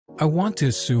I want to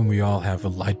assume we all have a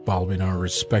light bulb in our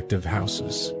respective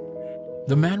houses.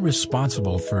 The man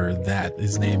responsible for that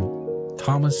is named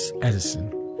Thomas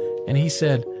Edison, and he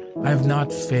said, "I have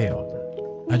not failed.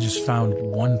 I just found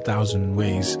 1,000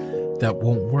 ways that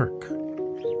won't work."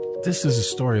 This is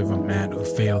a story of a man who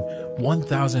failed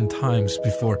 1,000 times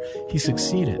before he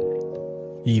succeeded.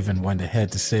 He even went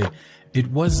ahead to say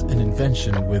it was an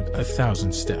invention with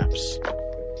 1,000 steps.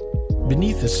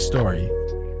 Beneath this story,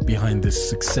 behind this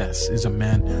success, is a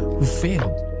man who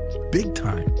failed big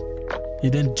time. He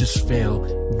didn't just fail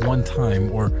one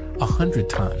time or 100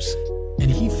 times,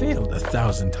 and he failed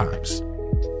 1,000 times.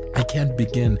 I can't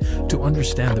begin to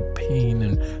understand the pain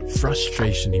and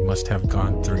frustration he must have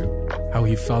gone through, how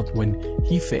he felt when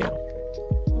he failed.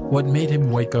 What made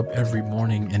him wake up every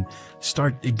morning and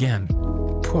start again,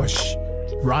 push,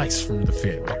 rise from the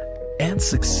failure, and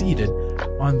succeeded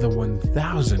on the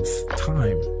 1,000th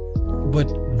time. But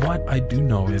what I do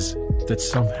know is that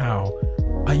somehow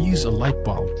I use a light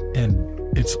bulb,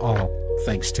 and it's all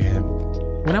thanks to him.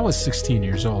 When I was 16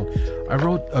 years old, I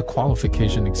wrote a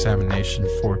qualification examination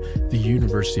for the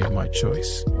university of my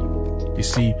choice. You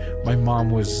see, my mom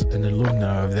was an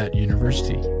alumna of that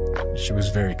university. She was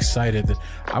very excited that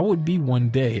I would be one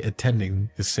day attending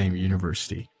the same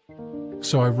university.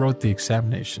 So I wrote the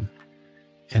examination,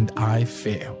 and I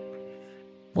failed.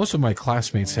 Most of my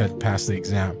classmates had passed the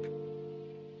exam.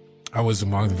 I was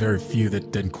among the very few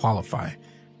that didn't qualify.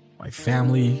 My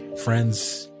family,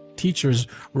 friends, teachers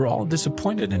were all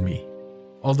disappointed in me,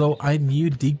 although I knew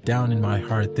deep down in my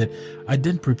heart that I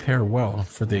didn't prepare well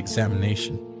for the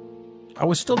examination. I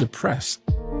was still depressed,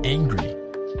 angry,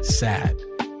 sad,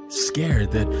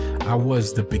 scared that I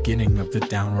was the beginning of the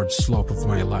downward slope of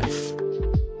my life.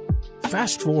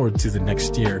 Fast forward to the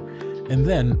next year, and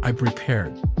then I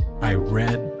prepared. I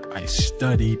read, I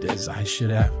studied as I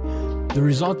should have. The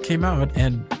result came out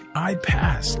and I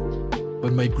passed,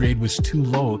 but my grade was too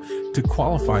low to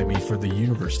qualify me for the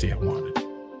university I wanted.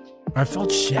 I felt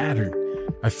shattered.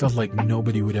 I felt like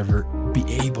nobody would ever be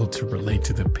able to relate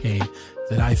to the pain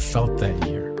that I felt that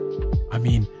year. I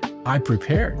mean, I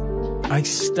prepared, I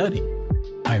studied,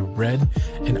 I read,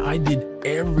 and I did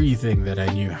everything that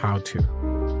I knew how to.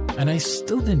 And I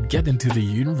still didn't get into the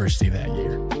university that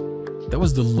year. That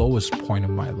was the lowest point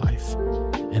of my life.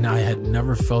 And I had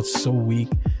never felt so weak,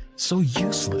 so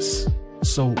useless,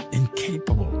 so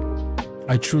incapable.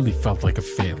 I truly felt like a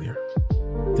failure.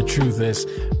 The truth is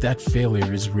that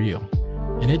failure is real,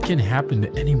 and it can happen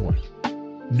to anyone.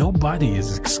 Nobody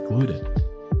is excluded.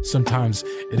 Sometimes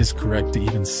it is correct to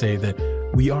even say that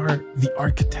we are the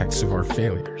architects of our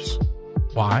failures.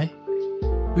 Why?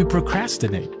 We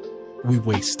procrastinate. We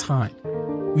waste time.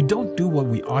 We don't do what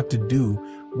we ought to do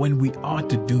when we ought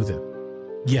to do them.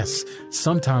 Yes,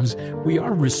 sometimes we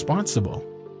are responsible,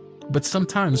 but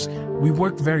sometimes we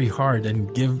work very hard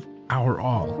and give our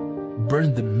all,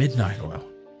 burn the midnight oil,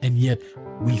 and yet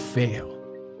we fail.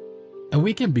 And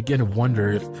we can begin to wonder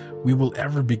if we will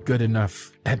ever be good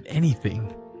enough at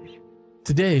anything.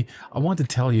 Today, I want to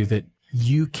tell you that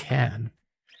you can.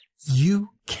 You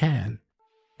can.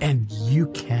 And you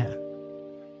can.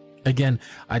 Again,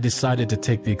 I decided to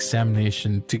take the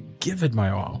examination to give it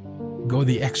my all, go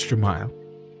the extra mile.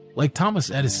 Like Thomas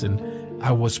Edison,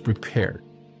 I was prepared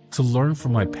to learn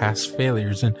from my past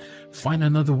failures and find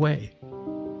another way.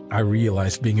 I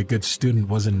realized being a good student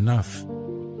wasn't enough.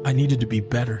 I needed to be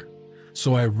better.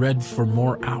 So I read for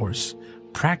more hours,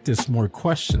 practiced more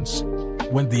questions,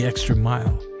 went the extra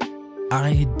mile.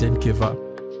 I didn't give up.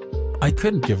 I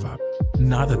couldn't give up,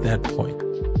 not at that point.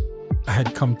 I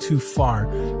had come too far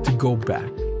to go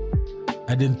back.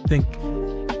 I didn't think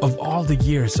of all the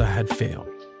years I had failed.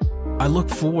 I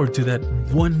looked forward to that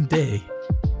one day,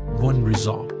 one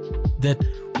result, that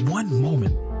one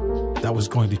moment that was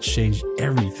going to change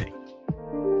everything.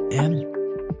 And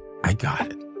I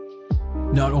got it.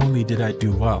 Not only did I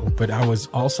do well, but I was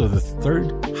also the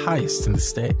third highest in the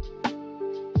state.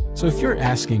 So if you're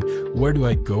asking, where do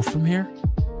I go from here?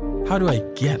 How do I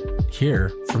get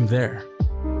here from there?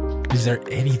 Is there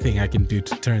anything I can do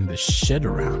to turn this shit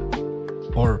around?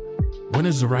 Or when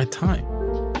is the right time?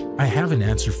 I have an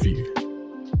answer for you.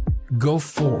 Go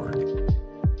forward.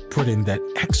 Put in that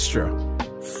extra,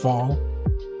 fall,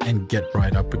 and get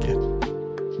right up again.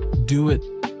 Do it.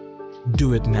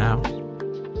 Do it now.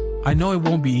 I know it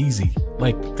won't be easy.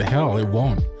 Like the hell, it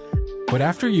won't. But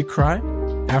after you cry,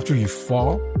 after you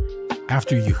fall,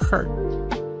 after you hurt,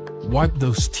 wipe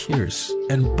those tears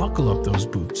and buckle up those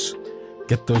boots.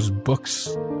 Get those books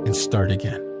and start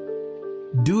again.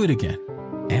 Do it again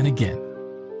and again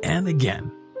and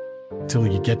again till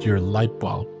you get your light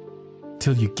bulb,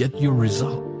 till you get your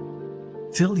result.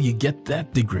 till you get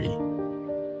that degree,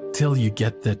 till you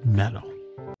get that medal.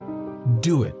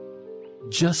 Do it.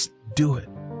 Just do it.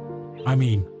 I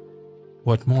mean,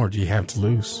 what more do you have to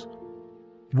lose?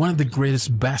 One of the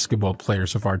greatest basketball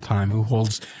players of our time, who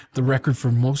holds the record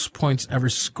for most points ever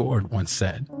scored, once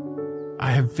said,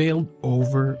 "I have failed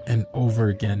over and over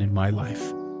again in my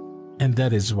life, and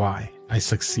that is why I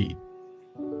succeed."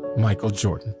 Michael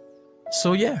Jordan.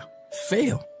 So yeah,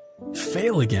 fail.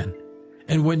 Fail again.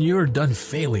 And when you're done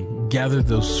failing, gather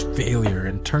those failure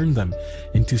and turn them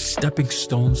into stepping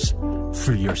stones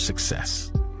for your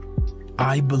success.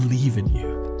 I believe in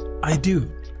you. I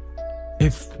do.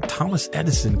 If Thomas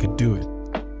Edison could do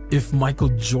it, if Michael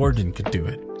Jordan could do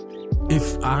it,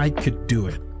 if I could do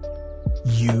it,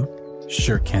 you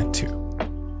sure can too.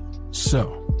 So,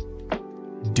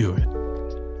 do it.